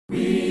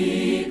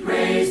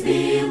Praise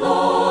thee,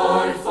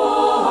 Lord,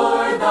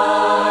 for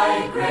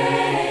thy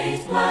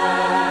great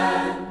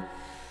plan,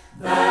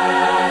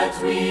 that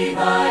we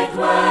thy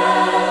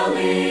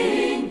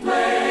dwelling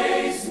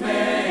place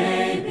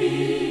may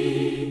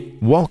be.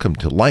 Welcome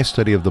to Life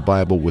Study of the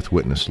Bible with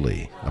Witness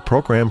Lee, a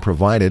program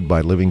provided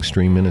by Living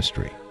Stream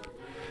Ministry.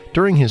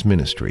 During his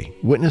ministry,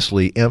 Witness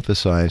Lee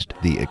emphasized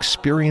the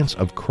experience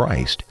of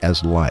Christ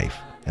as life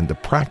and the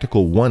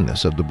practical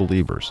oneness of the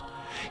believers.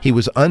 He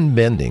was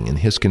unbending in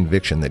his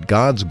conviction that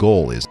God's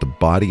goal is the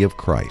body of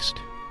Christ.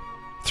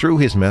 Through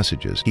his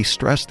messages, he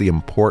stressed the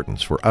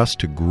importance for us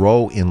to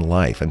grow in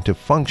life and to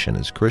function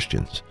as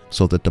Christians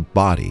so that the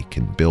body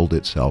can build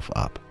itself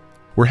up.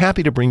 We're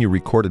happy to bring you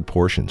recorded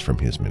portions from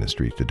his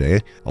ministry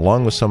today,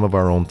 along with some of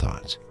our own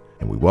thoughts,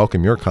 and we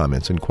welcome your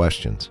comments and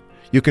questions.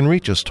 You can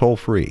reach us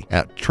toll-free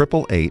at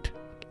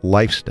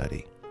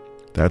 888-LIFE-STUDY.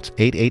 That's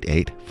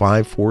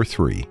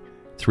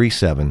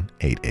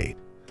 888-543-3788.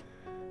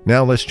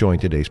 Now let's join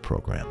today's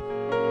program.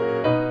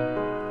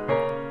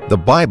 The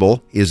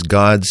Bible is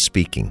God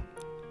speaking.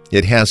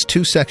 It has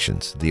two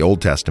sections, the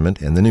Old Testament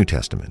and the New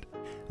Testament.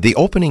 The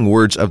opening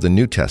words of the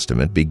New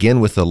Testament begin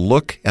with a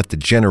look at the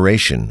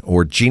generation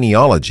or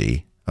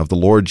genealogy of the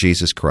Lord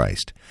Jesus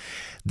Christ.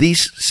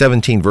 These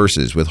 17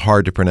 verses with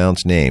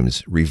hard-to-pronounce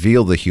names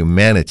reveal the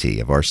humanity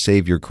of our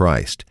Savior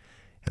Christ,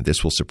 and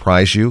this will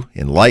surprise you,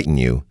 enlighten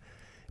you,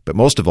 but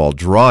most of all,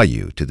 draw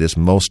you to this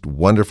most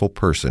wonderful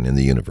person in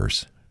the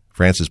universe.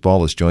 Francis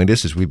Ball has joined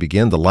us as we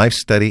begin the life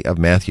study of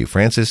Matthew.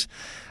 Francis,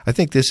 I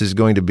think this is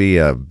going to be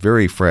a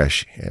very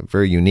fresh, a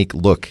very unique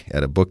look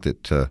at a book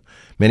that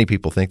many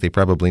people think they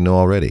probably know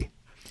already.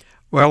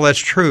 Well, that's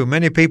true.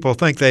 Many people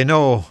think they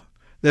know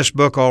this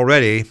book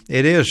already.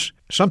 It is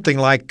something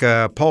like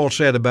Paul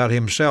said about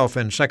himself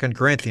in 2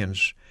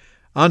 Corinthians,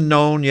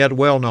 unknown yet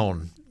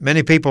well-known.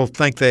 Many people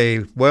think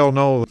they well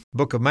know the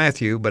book of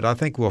Matthew, but I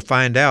think we'll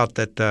find out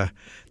that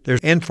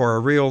there's in for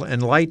a real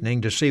enlightening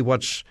to see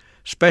what's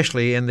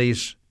especially in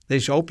these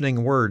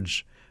opening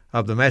words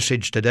of the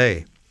message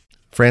today.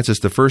 Francis,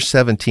 the first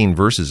 17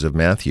 verses of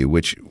Matthew,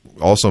 which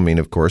also mean,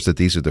 of course, that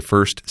these are the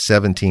first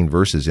 17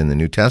 verses in the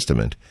New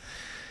Testament,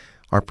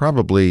 are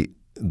probably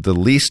the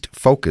least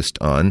focused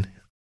on,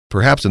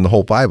 perhaps in the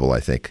whole Bible, I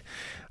think.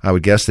 I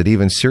would guess that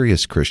even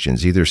serious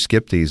Christians either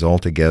skip these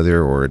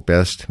altogether or at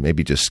best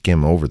maybe just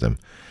skim over them.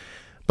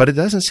 But it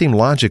doesn't seem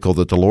logical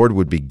that the Lord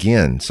would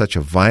begin such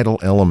a vital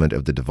element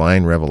of the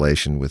divine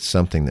revelation with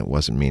something that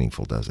wasn't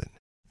meaningful, does it?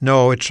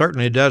 No, it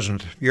certainly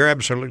doesn't. You're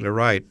absolutely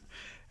right.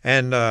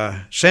 And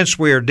since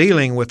we are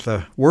dealing with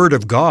the Word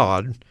of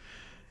God,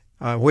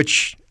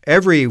 which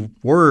every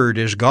word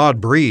is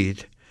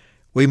God-breathed,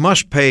 we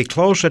must pay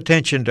close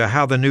attention to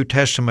how the New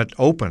Testament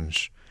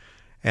opens.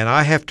 And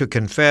I have to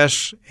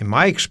confess, in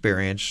my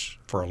experience,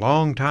 for a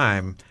long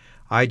time,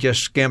 I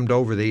just skimmed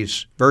over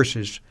these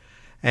verses,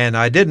 and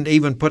I didn't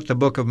even put the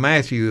book of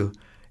Matthew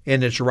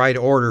in its right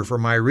order for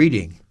my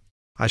reading.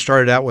 I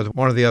started out with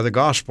one of the other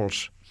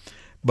Gospels.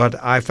 But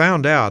I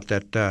found out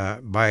that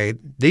by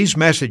these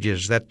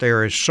messages that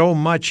there is so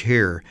much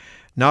here,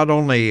 not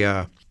only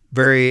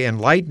very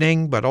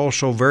enlightening, but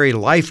also very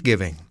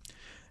life-giving.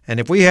 And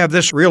if we have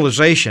this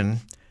realization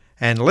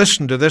and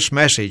listen to this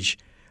message,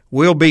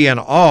 we'll be in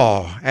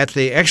awe at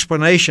the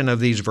explanation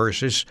of these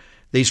verses,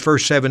 these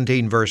first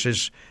 17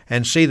 verses,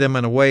 and see them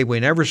in a way we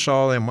never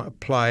saw them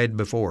applied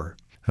before.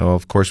 Oh,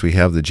 of course, we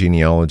have the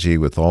genealogy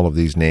with all of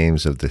these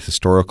names of the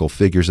historical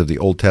figures of the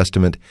Old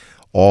Testament.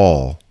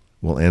 All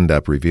will end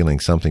up revealing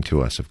something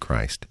to us of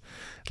Christ.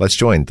 Let's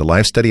join the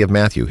life study of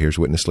Matthew. Here's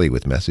Witness Lee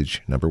with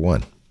message number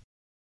 1.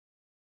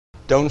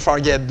 Don't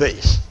forget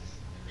this.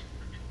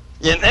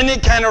 In any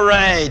kind of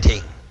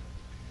writing,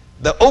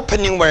 the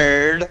opening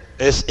word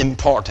is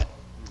important.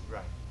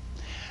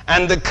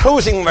 And the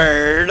closing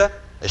word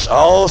is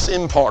also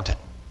important.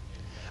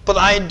 But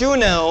I do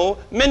know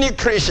many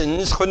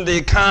Christians, when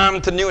they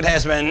come to New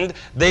Testament,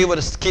 they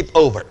would skip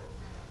over.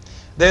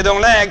 They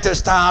don't like to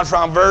start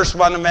from verse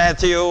 1 of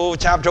Matthew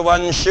chapter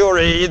 1.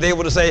 Surely they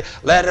would say,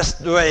 let us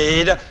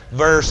read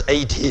verse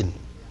 18.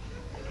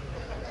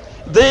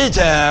 They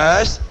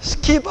just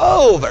skip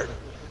over.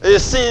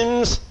 It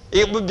seems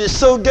it would be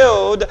so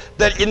good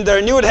that in the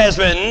New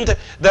Testament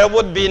there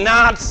would be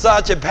not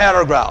such a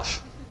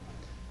paragraph.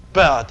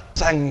 But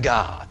thank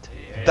God,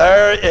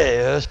 there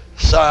is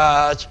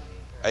such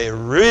a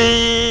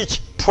rich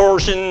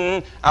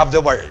portion of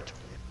the Word.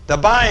 The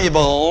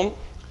Bible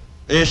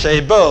is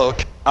a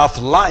book of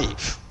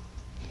life.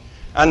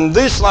 And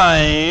this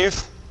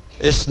life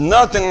is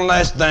nothing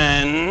less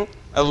than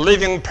a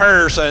living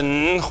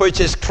person, which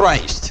is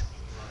Christ.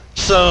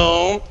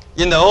 So,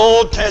 in the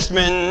Old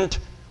Testament,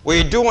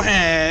 we do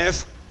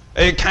have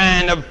a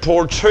kind of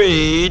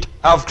portrait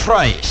of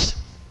Christ.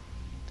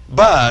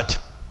 But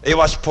it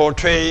was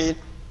portrayed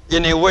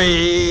in a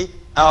way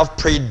of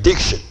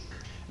prediction.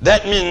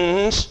 That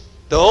means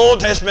the Old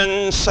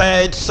Testament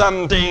said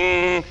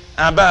something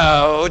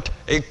about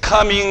a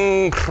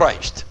coming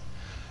Christ.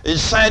 It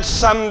said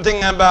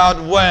something about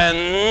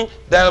when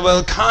that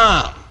will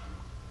come.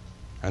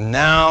 And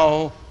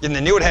now, in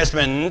the New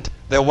Testament,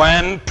 the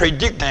one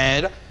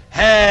predicted,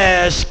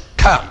 has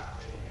come.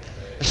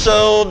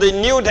 So the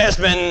New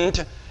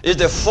Testament is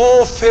the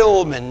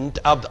fulfillment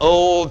of the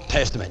Old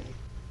Testament.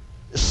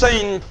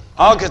 St.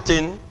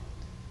 Augustine,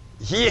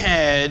 he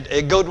had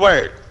a good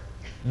word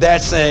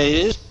that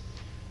says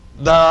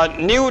the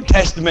New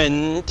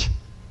Testament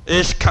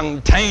is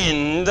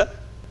contained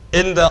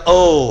in the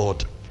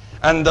Old,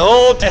 and the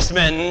Old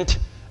Testament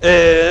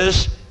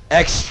is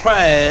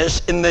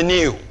expressed in the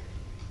New.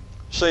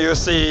 So you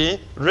see,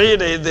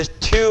 really the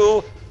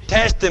two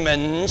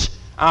testaments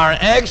are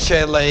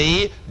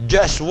actually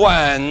just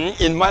one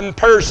in one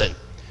person,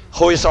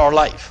 who is our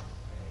life.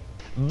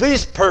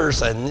 This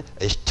person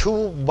is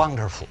too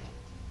wonderful.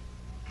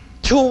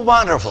 Too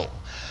wonderful.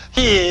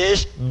 He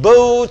is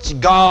both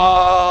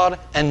God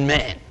and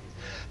man.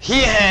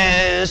 He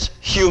has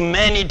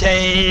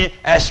humanity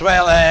as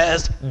well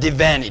as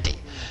divinity.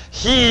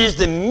 He is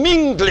the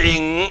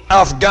mingling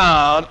of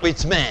God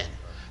with man.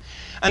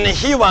 And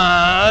he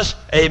was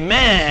a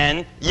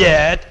man,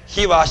 yet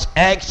he was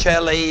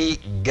actually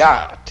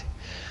God.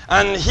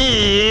 And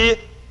he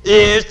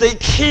is the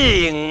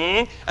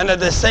king, and at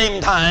the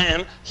same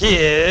time, he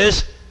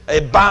is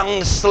a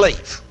bound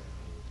slave.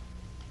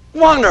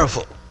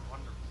 Wonderful.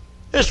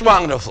 It's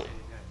wonderful.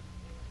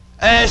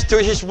 As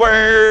to his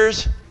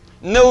words,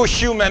 no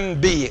human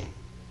being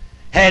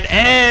had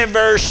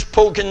ever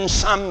spoken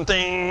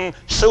something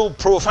so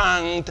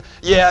profound,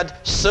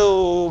 yet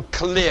so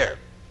clear.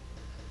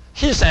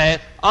 He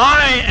said,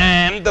 I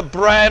am the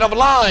bread of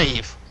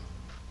life.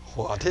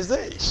 What is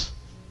this?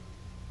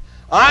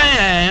 I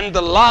am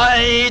the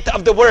light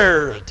of the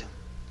world.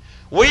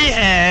 We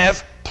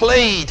have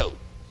Plato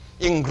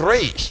in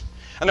Greece,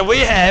 and we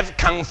have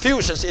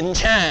Confucius in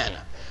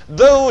China.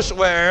 Those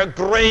were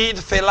great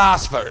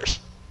philosophers.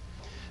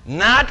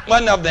 Not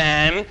one of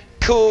them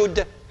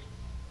could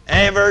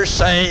ever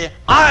say,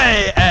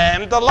 I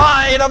am the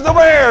light of the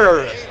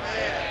world.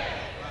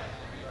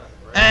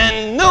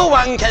 And no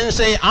one can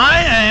say,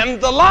 I am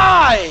the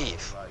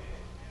life,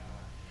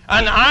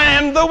 and I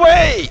am the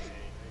way,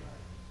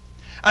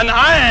 and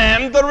I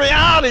am the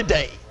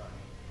reality.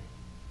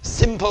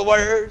 Simple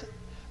word,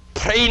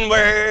 plain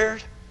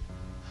word,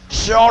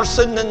 short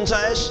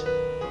sentences,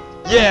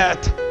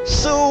 yet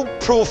so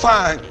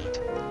profound,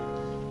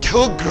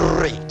 too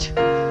great.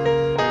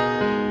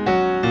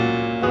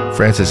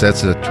 Francis,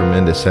 that's a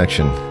tremendous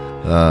section.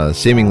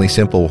 Seemingly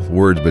simple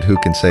words, but who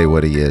can say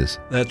what he is?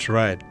 That's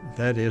right.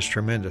 That is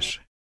tremendous.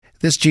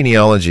 This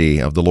genealogy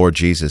of the Lord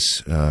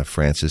Jesus,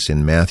 Francis,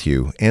 in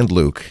Matthew and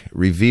Luke,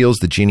 reveals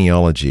the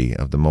genealogy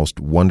of the most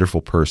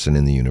wonderful person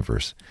in the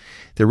universe.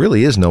 There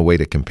really is no way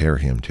to compare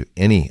him to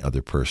any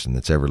other person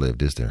that's ever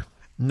lived, is there?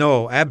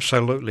 No,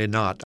 absolutely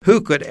not. Who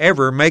could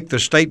ever make the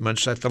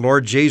statements that the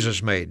Lord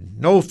Jesus made?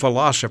 No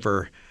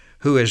philosopher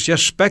who is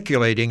just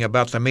speculating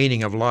about the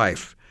meaning of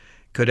life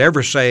could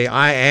ever say,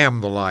 I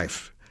am the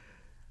life.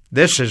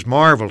 This is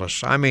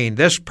marvelous. I mean,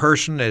 this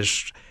person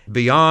is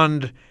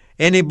beyond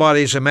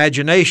anybody's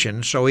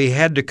imagination, so he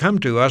had to come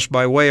to us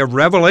by way of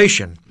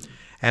revelation.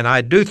 And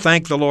I do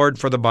thank the Lord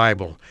for the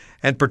Bible.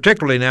 And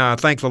particularly now, I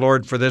thank the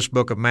Lord for this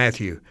book of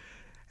Matthew,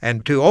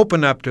 and to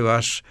open up to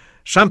us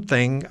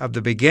something of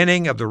the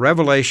beginning of the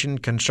revelation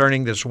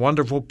concerning this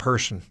wonderful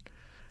person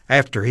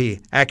after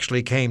he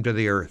actually came to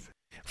the earth.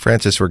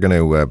 Francis, we're going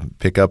to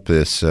pick up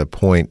this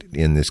point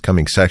in this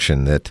coming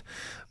section that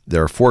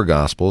there are 4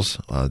 Gospels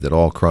that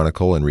all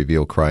chronicle and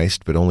reveal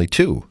Christ, but only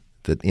 2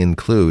 that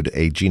include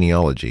a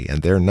genealogy,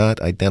 and they're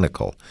not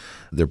identical.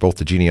 They're both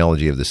the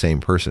genealogy of the same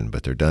person,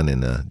 but they're done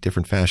in a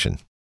different fashion.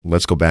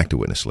 Let's go back to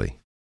Witness Lee.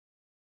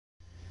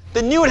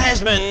 The New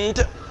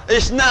Testament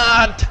is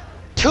not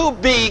too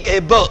big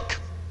a book,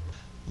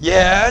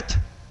 yet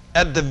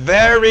at the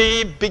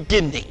very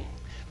beginning,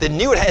 the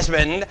New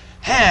Testament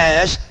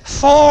has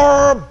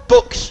 4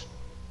 books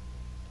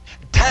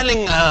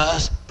telling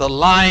us the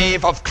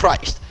life of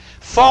Christ,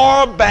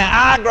 4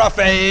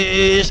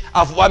 biographies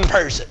of one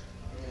person.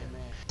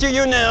 Do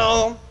you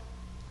know,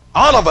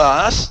 all of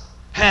us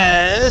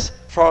has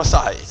 4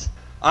 sides.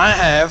 I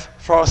have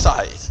 4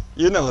 sides.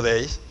 You know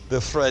this, the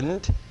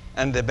front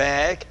and the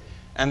back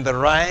and the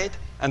right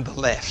and the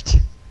left.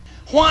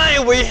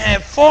 Why we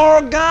have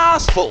 4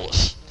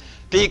 Gospels?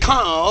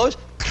 Because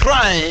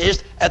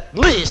Christ at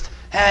least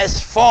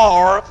has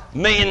 4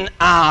 main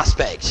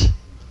aspects.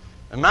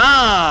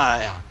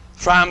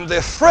 From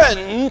the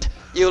front,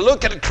 you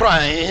look at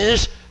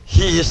Christ,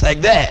 he is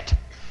like that.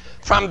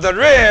 From the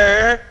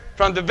rear,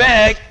 from the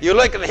back, you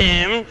look at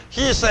him,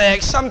 he's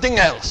like something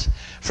else.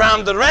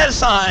 From the right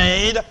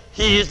side,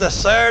 he's the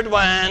 3rd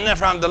one.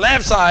 From the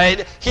left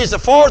side, he's the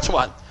 4th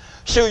one.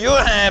 So you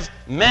have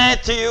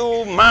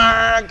Matthew,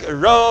 Mark,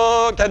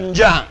 Luke, and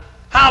John.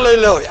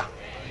 Hallelujah.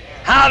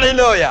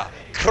 Hallelujah.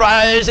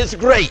 Christ is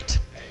great.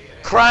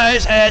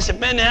 Christ has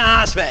many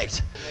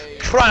aspects.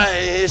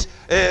 Christ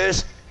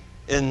is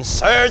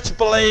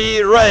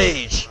unsearchably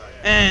rich.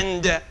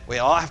 And we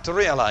all have to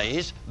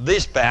realize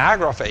these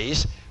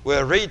biographies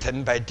were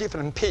written by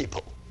different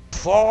people.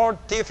 4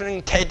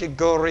 different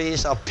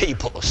categories of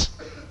peoples.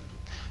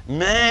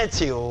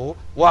 Matthew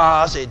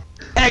was a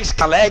tax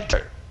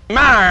collector.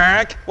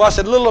 Mark was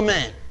a little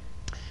man.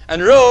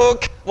 And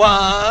Luke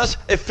was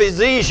a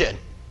physician.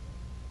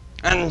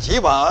 And he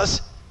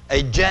was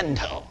a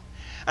Gentile.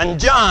 And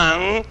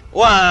John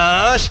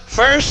was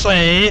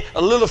firstly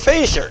a little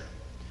fisher.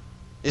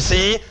 You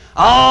see,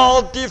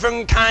 all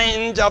different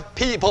kinds of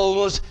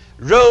peoples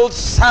wrote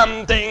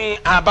something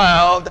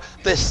about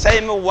the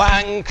same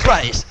one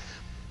Christ.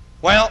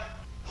 Well,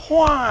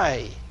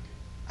 why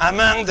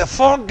among the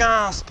four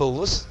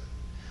Gospels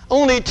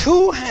only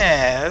two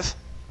have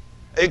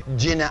a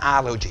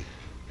genealogy?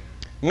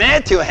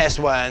 Matthew has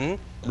one,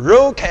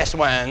 Luke has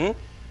one,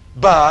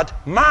 but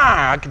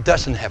Mark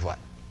doesn't have one.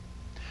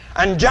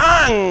 And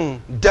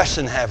John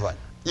doesn't have one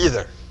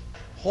either.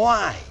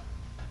 Why?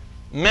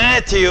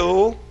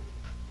 Matthew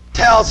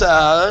tells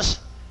us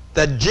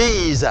that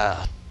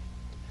Jesus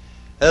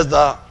is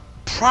the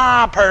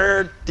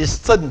proper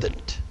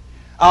descendant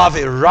of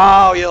a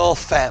royal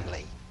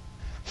family.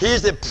 He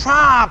is the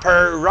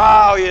proper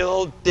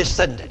royal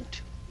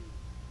descendant.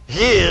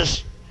 He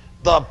is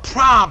the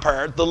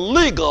proper, the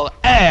legal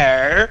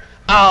heir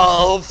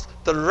of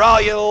the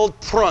royal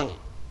throne.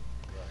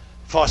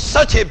 For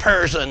such a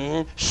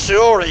person,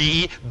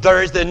 surely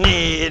there is the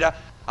need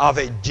of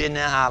a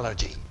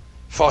genealogy.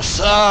 For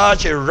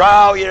such a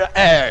royal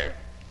heir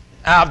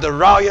of the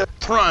royal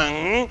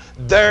throne,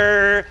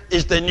 there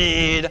is the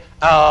need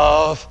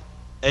of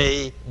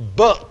a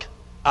book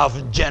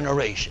of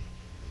generation.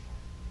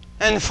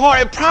 And for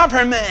a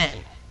proper man,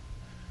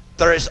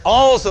 there is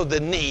also the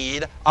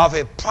need of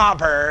a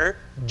proper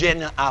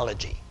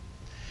genealogy.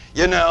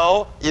 You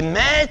know, in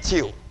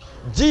Matthew,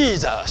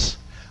 Jesus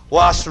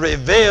was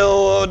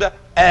revealed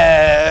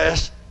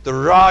as the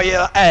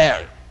royal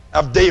heir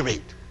of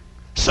David.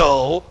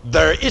 So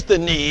there is the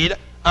need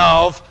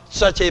of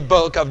such a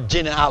book of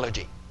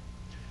genealogy.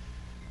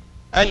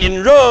 And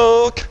in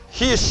Luke,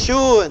 he is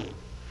shown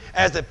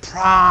as a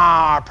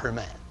proper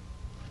man.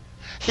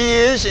 He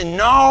is a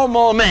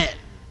normal man.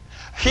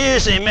 He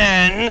is a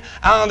man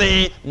on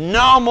the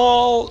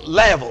normal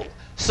level.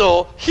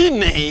 So he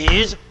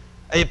needs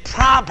a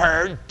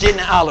proper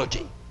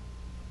genealogy.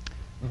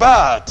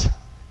 But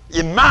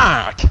in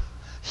Mark,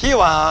 he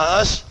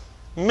was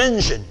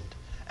mentioned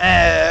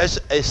as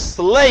a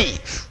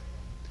slave,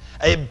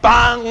 a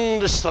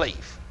bound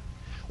slave,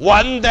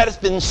 one that has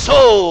been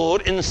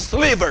sold in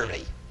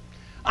slavery.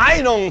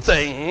 I don't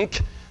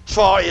think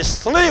for a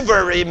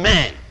slavery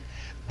man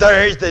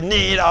there is the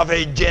need of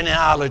a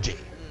genealogy.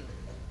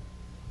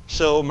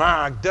 So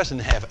Mark doesn't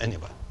have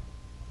anyone.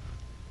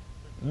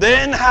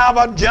 Then how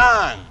about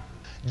John?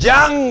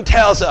 John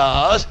tells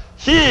us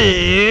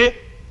he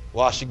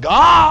was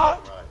God.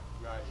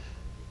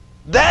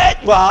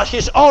 That was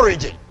his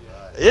origin.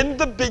 In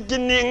the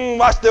beginning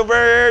was the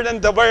Word,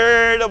 and the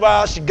Word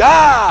was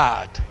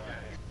God.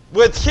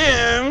 With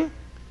him,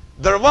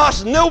 there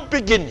was no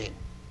beginning.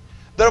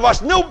 There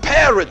was no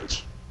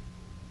parents.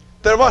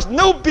 There was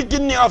no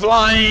beginning of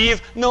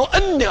life, no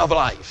ending of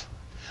life.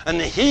 And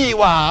he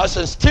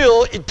was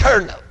still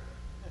eternal.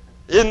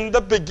 In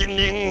the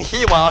beginning,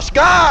 he was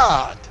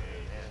God.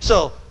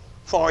 So,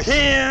 for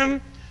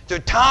him to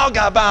talk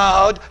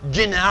about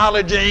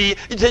genealogy,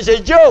 it is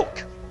a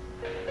joke.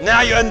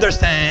 Now you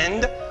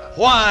understand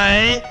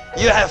why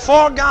you have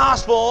four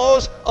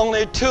Gospels,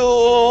 only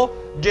two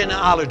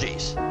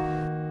genealogies.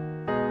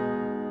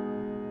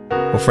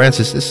 Well,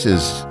 Francis, this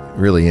is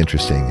really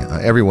interesting.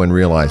 Everyone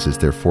realizes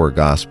there are four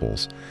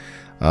Gospels.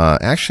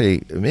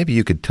 Actually, maybe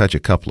you could touch a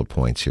couple of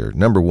points here.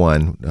 Number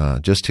one,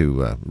 just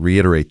to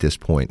reiterate this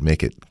point,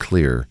 make it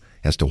clear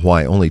as to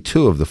why only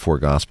two of the four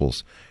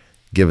Gospels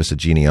give us a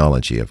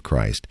genealogy of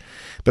Christ.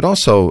 But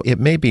also, it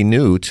may be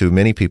new to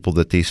many people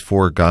that these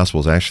four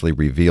Gospels actually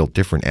reveal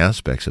different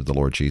aspects of the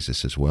Lord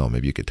Jesus as well.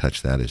 Maybe you could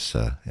touch that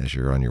as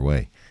you're on your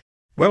way.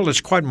 Well, it's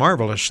quite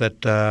marvelous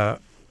that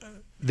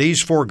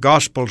these four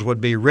Gospels would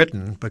be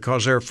written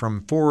because they're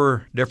from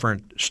four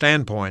different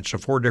standpoints or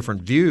four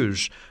different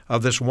views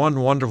of this one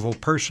wonderful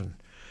person.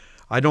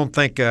 I don't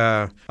think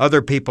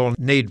other people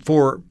need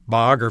four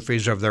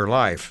biographies of their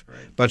life,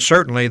 but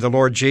certainly the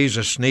Lord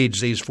Jesus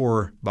needs these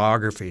four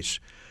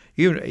biographies.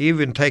 You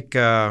even take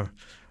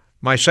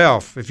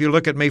myself. If you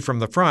look at me from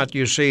the front,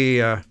 you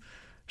see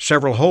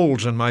several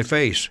holes in my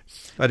face.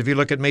 But if you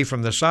look at me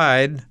from the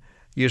side,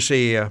 you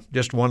see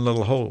just one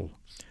little hole.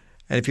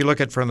 And if you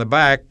look at it from the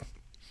back,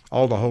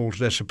 all the holes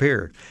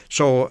disappear.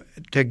 So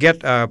to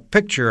get a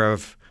picture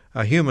of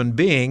a human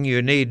being,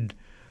 you need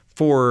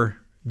four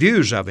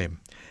views of him.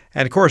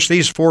 And, of course,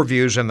 these four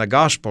views in the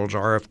Gospels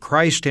are of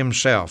Christ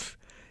himself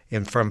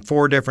from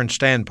four different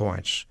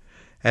standpoints.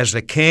 As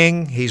the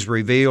king, he's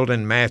revealed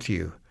in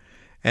Matthew.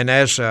 And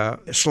as a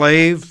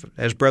slave,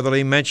 as Brother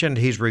Lee mentioned,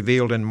 he's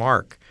revealed in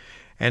Mark.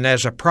 And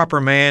as a proper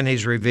man,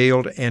 he's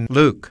revealed in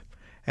Luke.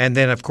 And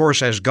then, of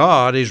course, as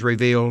God, he's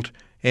revealed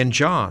in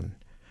John.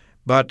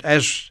 But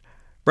as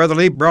Brother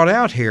Lee brought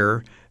out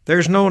here,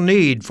 there's no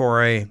need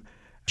for a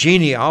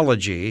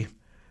genealogy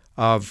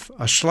of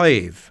a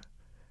slave.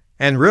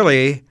 And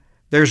really,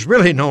 there's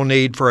really no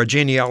need for a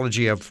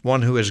genealogy of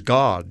one who is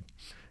God.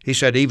 he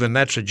said even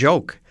that's a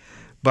joke.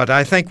 But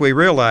I think we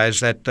realize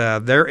that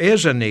there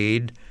is a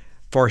need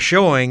for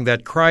showing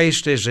that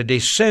Christ is a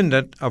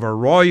descendant of a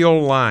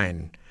royal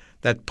line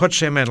that puts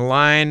him in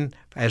line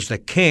as the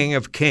King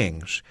of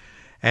Kings.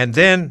 And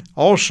then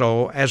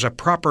also, as a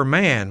proper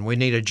man, we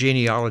need a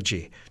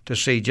genealogy to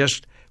see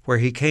just where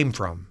he came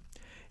from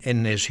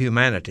in his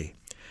humanity.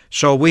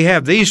 So we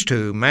have these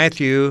two,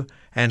 Matthew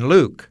and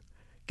Luke,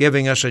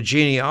 giving us a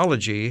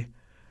genealogy,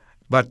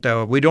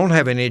 but we don't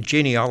have any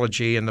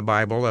genealogy in the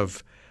Bible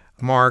of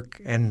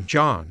Mark and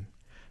John.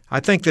 I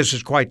think this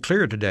is quite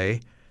clear today.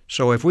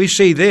 So if we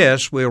see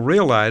this, we'll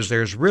realize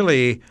there's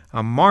really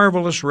a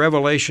marvelous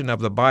revelation of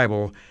the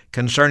Bible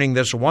concerning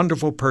this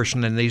wonderful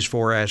person in these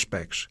four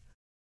aspects.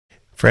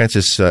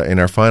 Francis, in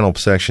our final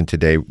section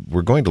today,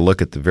 we're going to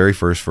look at the very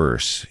first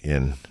verse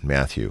in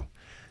Matthew,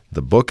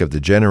 the book of the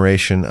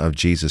generation of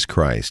Jesus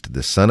Christ,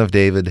 the son of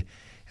David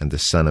and the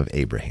son of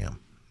Abraham.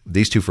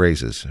 These two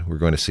phrases we're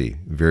going to see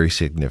very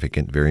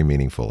significant, very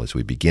meaningful as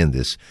we begin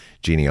this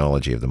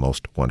genealogy of the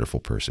most wonderful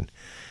person.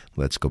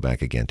 Let's go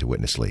back again to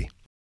Witness Lee.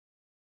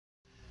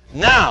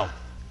 Now,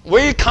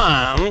 we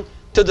come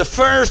to the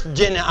first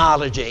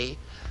genealogy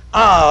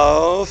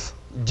of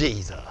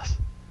Jesus.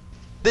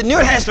 The New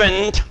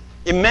Testament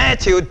in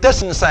Matthew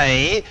doesn't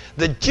say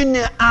the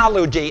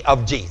genealogy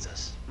of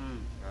Jesus.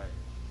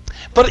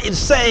 But it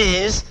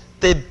says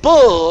the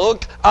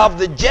book of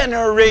the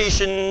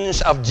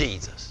generations of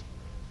Jesus.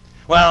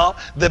 Well,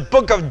 the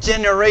book of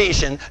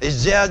generation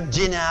is just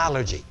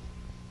genealogy.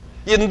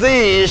 In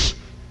this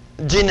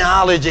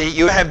genealogy,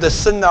 you have the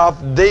son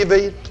of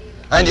David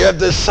and you have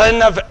the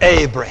son of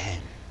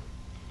Abraham.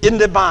 In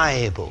the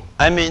Bible,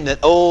 the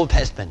Old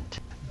Testament,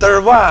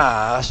 there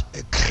was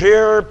a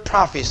clear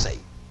prophecy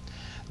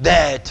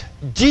that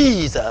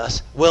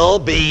Jesus will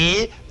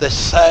be the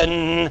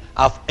son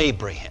of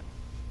Abraham.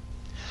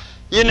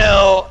 You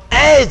know,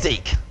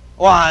 Isaac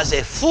was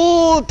a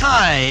full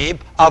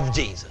type of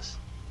Jesus.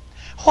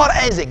 What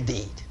Isaac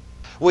did,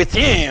 with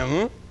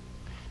him,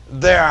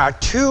 there are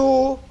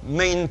two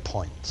main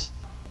points.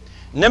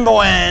 Number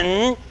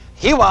one,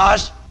 he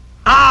was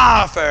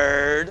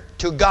offered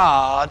to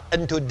God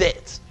unto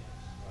death,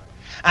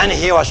 and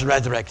he was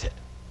resurrected.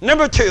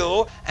 Number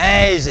two,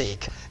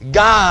 Isaac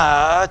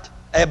got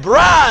a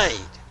bride,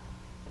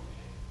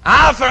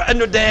 offered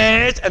unto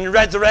death and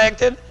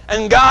resurrected,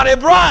 and got a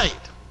bride.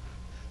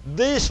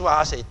 This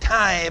was a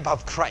type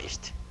of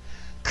Christ.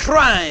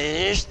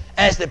 Christ,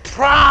 as the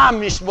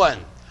promised one,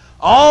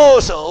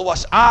 also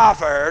was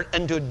offered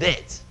unto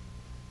death,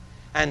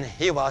 and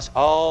he was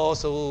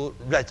also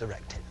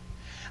resurrected.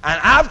 And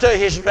after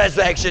his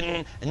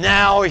resurrection,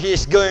 now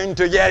he's going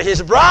to get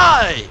his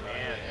bride.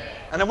 Amen.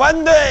 And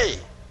one day,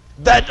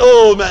 that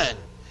old man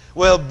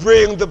will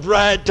bring the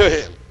bride to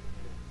him.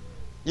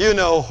 You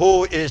know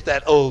who is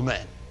that old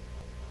man?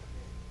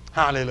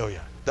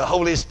 Hallelujah. The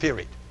Holy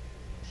Spirit.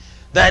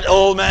 That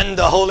old man,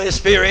 the Holy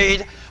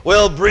Spirit,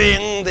 will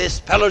bring this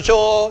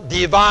spiritual,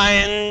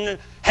 divine,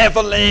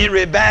 heavenly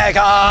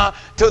Rebecca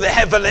to the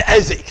heavenly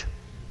Isaac.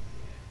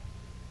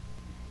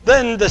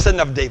 Then the son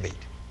of David.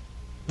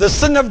 The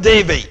son of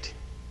David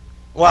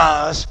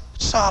was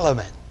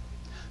Solomon.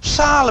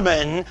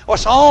 Solomon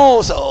was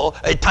also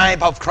a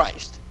type of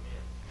Christ.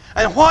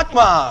 And what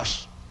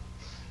was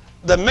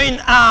the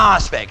main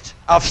aspect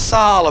of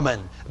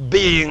Solomon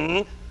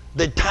being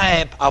the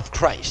type of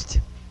Christ?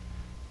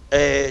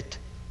 It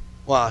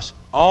was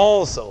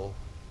also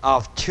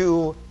of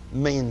two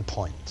main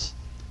points.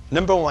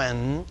 Number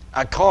one,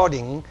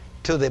 according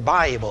to the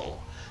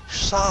Bible,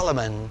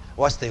 Solomon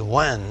was the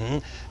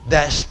one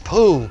that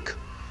spoke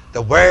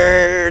the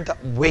word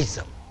of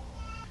wisdom.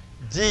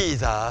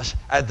 Jesus,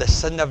 as the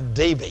son of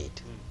David,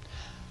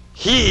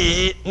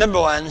 he,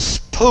 number one,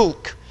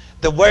 spoke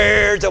the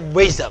words of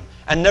wisdom,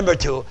 and number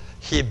two,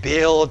 he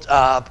built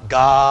up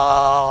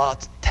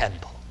God's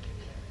temple.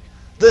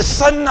 The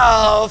son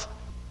of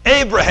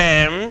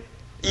Abraham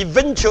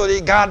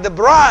eventually got the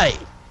bride,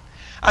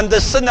 and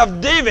the son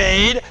of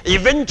David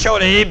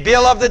eventually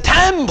built up the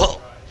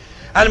temple.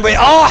 And we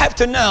all have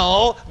to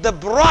know the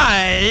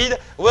bride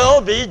will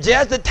be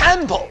just the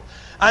temple,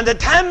 and the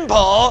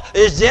temple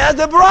is just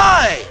the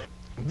bride.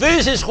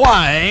 This is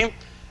why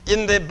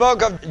in the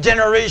book of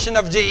generation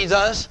of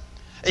Jesus,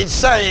 it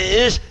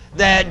says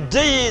that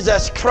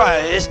Jesus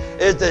Christ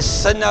is the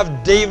son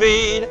of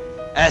David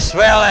as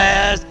well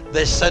as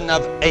the son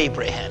of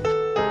Abraham.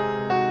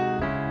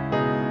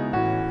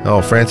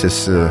 Oh,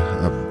 Francis,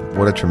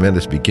 what a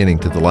tremendous beginning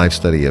to the life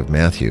study of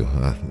Matthew.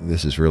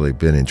 This has really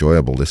been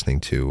enjoyable listening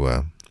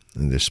to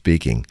this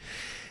speaking.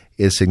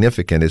 It's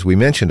significant, as we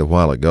mentioned a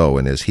while ago,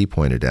 and as he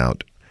pointed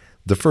out,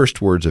 the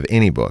first words of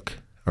any book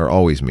are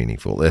always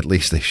meaningful. At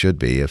least they should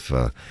be if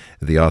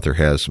the author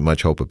has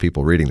much hope of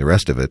people reading the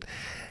rest of it.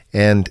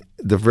 And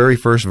the very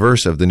first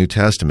verse of the New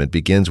Testament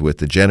begins with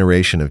the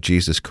generation of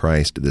Jesus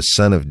Christ, the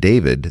son of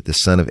David, the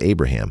son of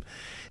Abraham.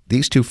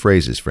 These two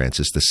phrases,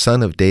 Francis, the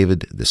son of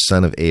David, the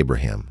son of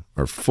Abraham,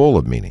 are full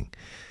of meaning.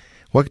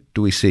 What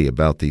do we see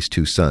about these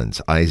two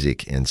sons,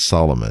 Isaac and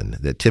Solomon,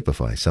 that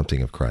typify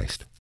something of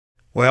Christ?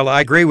 Well,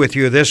 I agree with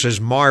you. This is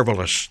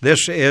marvelous.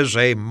 This is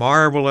a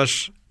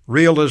marvelous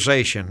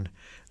realization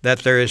that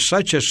there is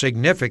such a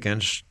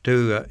significance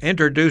to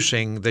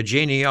introducing the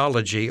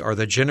genealogy or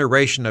the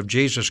generation of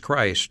Jesus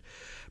Christ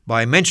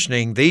by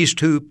mentioning these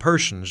two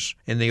persons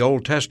in the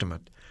Old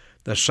Testament,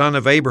 the son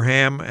of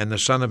Abraham and the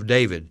son of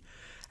David.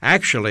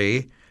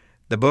 Actually,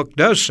 the book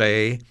does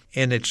say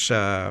in its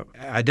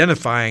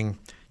identifying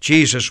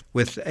Jesus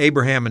with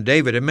Abraham and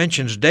David, it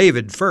mentions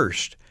David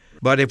first.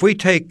 But if we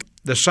take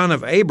the son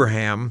of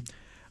Abraham,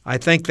 I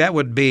think that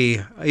would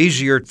be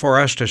easier for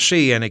us to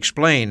see and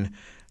explain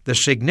the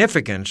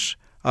significance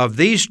of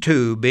these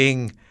two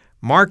being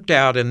marked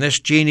out in this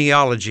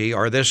genealogy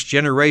or this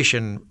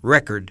generation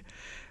record.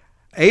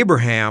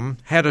 Abraham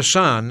had a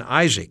son,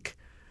 Isaac.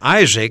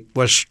 Isaac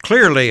was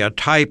clearly a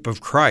type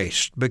of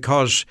Christ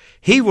because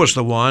he was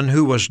the one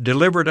who was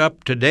delivered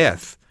up to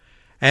death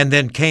and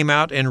then came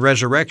out in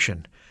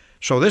resurrection.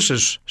 So this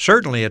is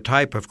certainly a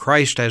type of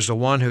Christ as the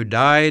one who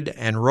died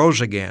and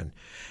rose again.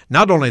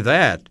 Not only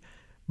that,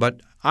 but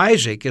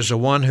Isaac is the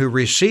one who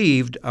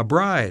received a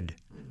bride.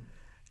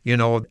 You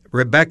know,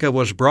 Rebekah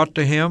was brought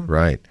to him.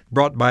 Right.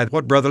 Brought by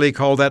what Brother Lee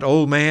called that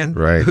old man,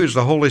 right, who's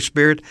the Holy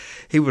Spirit.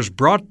 He was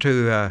brought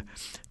to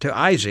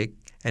Isaac,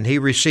 and he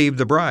received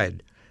the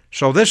bride.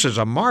 So this is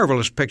a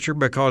marvelous picture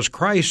because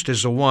Christ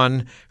is the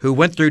one who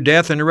went through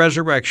death and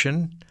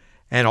resurrection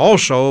and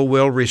also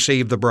will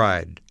receive the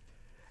bride.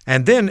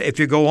 And then if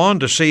you go on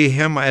to see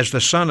him as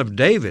the son of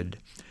David,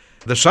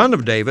 the son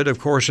of David, of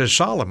course, is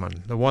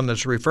Solomon, the one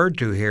that's referred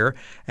to here.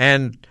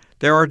 And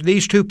there are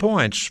these 2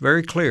 points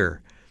very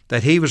clear,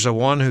 that he was the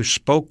one who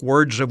spoke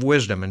words of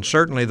wisdom. And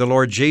certainly the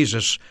Lord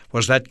Jesus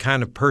was that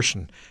kind of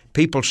person.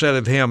 People said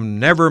of him,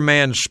 never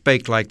man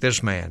spake like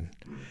this man.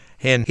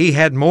 And he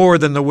had more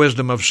than the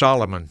wisdom of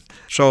Solomon.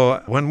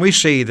 So when we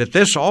see that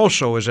this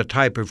also is a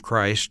type of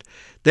Christ,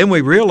 then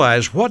we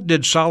realize, what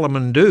did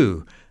Solomon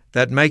do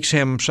that makes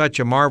him such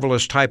a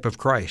marvelous type of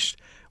Christ?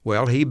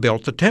 Well, he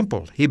built the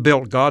temple. He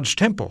built God's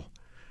temple.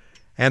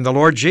 And the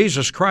Lord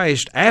Jesus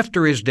Christ,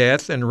 after his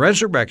death and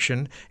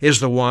resurrection, is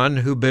the one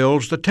who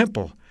builds the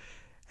temple.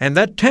 And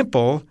that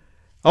temple,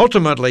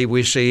 ultimately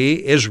we see,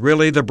 is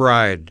really the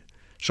bride.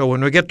 So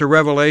when we get to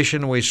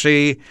Revelation, we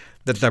see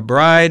that the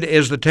bride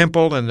is the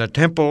temple and the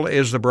temple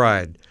is the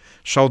bride.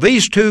 So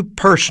these two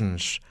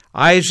persons,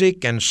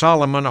 Isaac and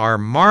Solomon, are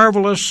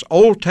marvelous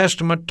Old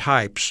Testament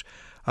types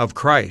of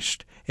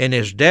Christ in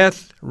his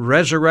death,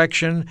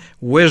 resurrection,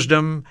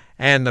 wisdom,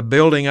 and the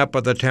building up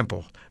of the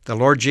temple. The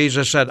Lord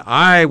Jesus said,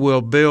 I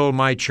will build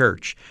my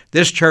church.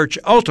 This church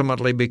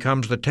ultimately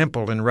becomes the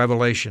temple in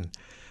Revelation,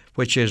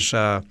 which is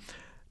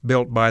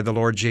built by the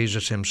Lord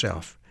Jesus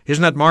himself.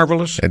 Isn't that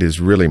marvelous? That is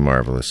really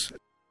marvelous.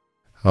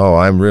 Oh,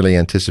 I'm really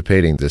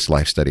anticipating this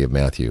life study of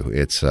Matthew.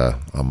 It's a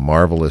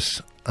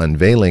marvelous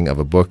unveiling of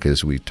a book,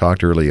 as we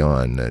talked early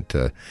on,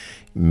 that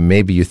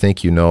maybe you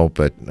think you know,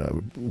 but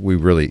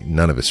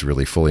none of us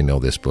really fully know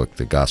this book,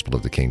 The Gospel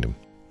of the Kingdom.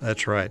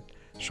 That's right.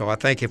 So I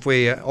think if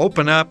we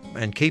open up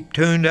and keep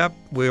tuned up,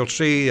 we'll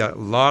see a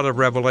lot of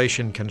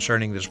revelation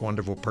concerning this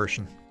wonderful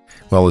person.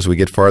 Well, as we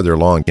get farther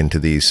along into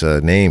these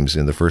names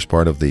in the first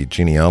part of the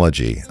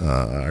genealogy,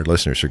 our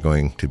listeners are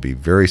going to be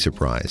very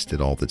surprised at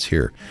all that's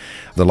here.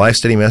 The life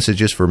study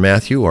messages for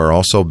Matthew are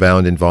also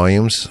bound in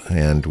volumes,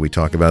 and we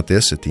talk about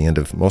this at the end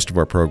of most of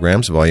our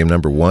programs. Volume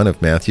number 1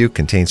 of Matthew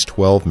contains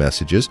 12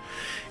 messages,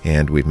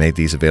 and we've made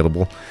these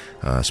available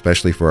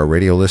especially for our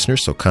radio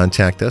listeners, so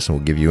contact us and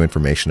we'll give you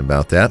information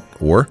about that.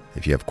 Or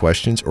if you have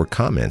questions or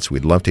comments,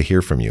 we'd love to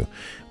hear from you.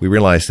 We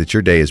realize that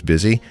your day is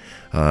busy,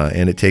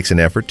 and it takes an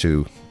effort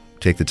to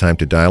take the time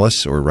to dial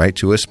us or write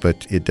to us,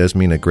 but it does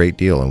mean a great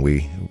deal, and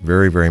we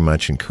very, very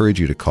much encourage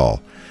you to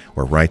call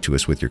or write to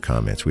us with your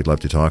comments. We'd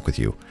love to talk with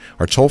you.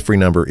 Our toll-free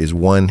number is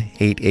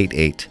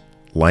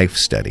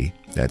 1-888-LIFE-STUDY.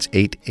 That's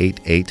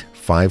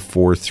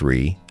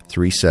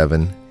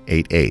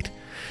 888-543-3788.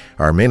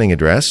 Our mailing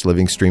address,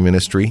 Living Stream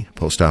Ministry,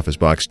 Post Office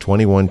Box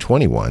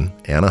 2121,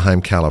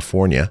 Anaheim,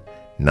 California,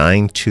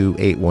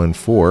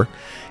 92814.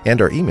 And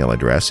our email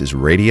address is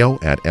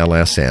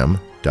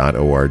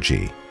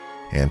radio@lsm.org.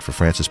 And for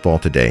Francis Ball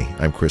Today,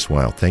 I'm Chris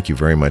Wilde. Thank you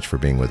very much for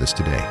being with us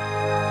today.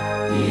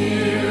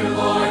 Dear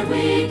Lord,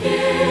 we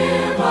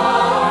give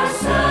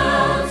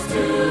ourselves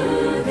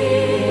to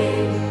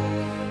Thee.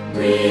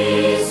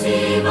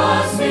 Receive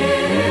us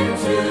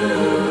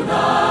into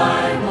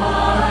Thy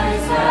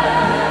wise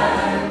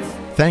hands.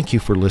 Thank you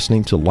for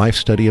listening to Life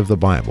Study of the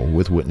Bible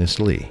with Witness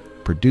Lee,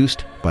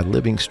 produced by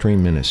Living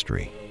Stream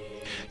Ministry.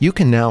 You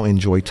can now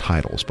enjoy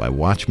titles by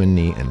Watchman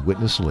Nee and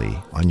Witness Lee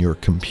on your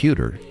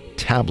computer,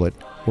 tablet,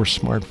 or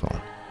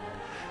smartphone.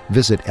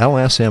 Visit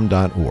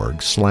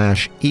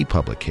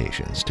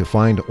lsm.org/epublications to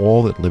find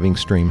all that Living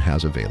Stream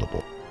has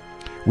available.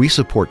 We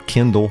support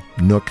Kindle,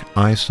 Nook,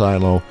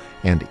 iSilo,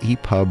 and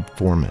EPUB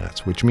formats,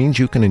 which means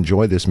you can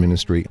enjoy this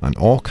ministry on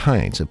all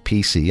kinds of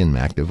PC and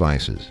Mac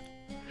devices.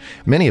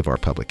 Many of our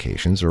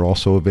publications are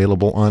also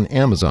available on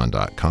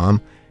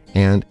Amazon.com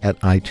and at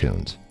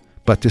iTunes.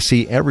 But to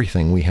see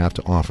everything we have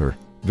to offer,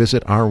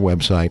 visit our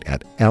website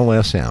at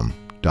lsm.org/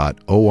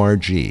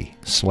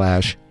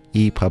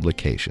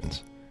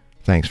 ePublications.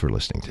 Thanks for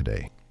listening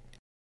today.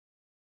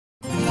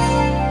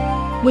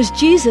 Was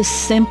Jesus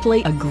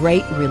simply a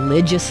great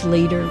religious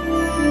leader?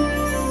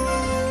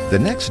 The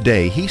next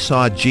day he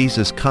saw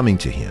Jesus coming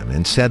to him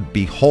and said,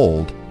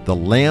 "Behold, the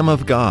Lamb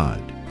of God,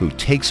 who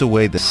takes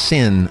away the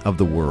sin of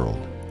the world."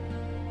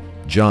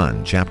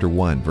 John chapter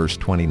 1, verse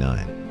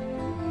 29.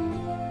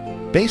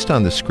 Based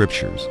on the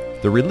scriptures,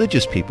 the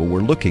religious people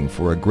were looking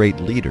for a great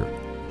leader,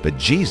 but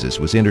Jesus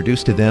was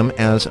introduced to them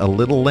as a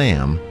little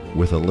lamb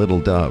with a little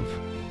dove.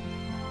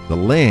 The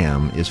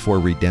lamb is for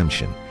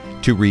redemption,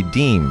 to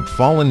redeem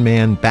fallen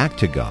man back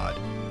to God,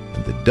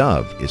 and the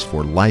dove is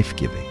for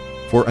life-giving,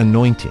 for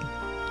anointing,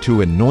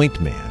 to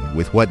anoint man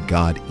with what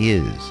God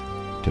is,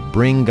 to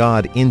bring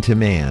God into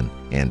man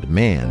and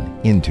man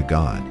into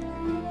God.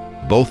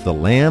 Both the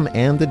lamb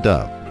and the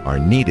dove are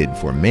needed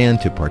for man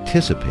to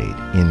participate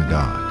in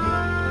God.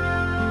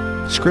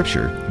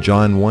 Scripture,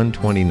 John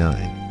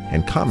 1:29,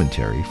 and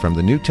commentary from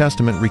the New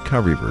Testament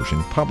Recovery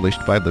Version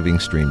published by Living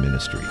Stream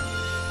Ministry.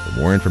 For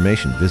more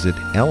information, visit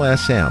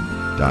lsm.org.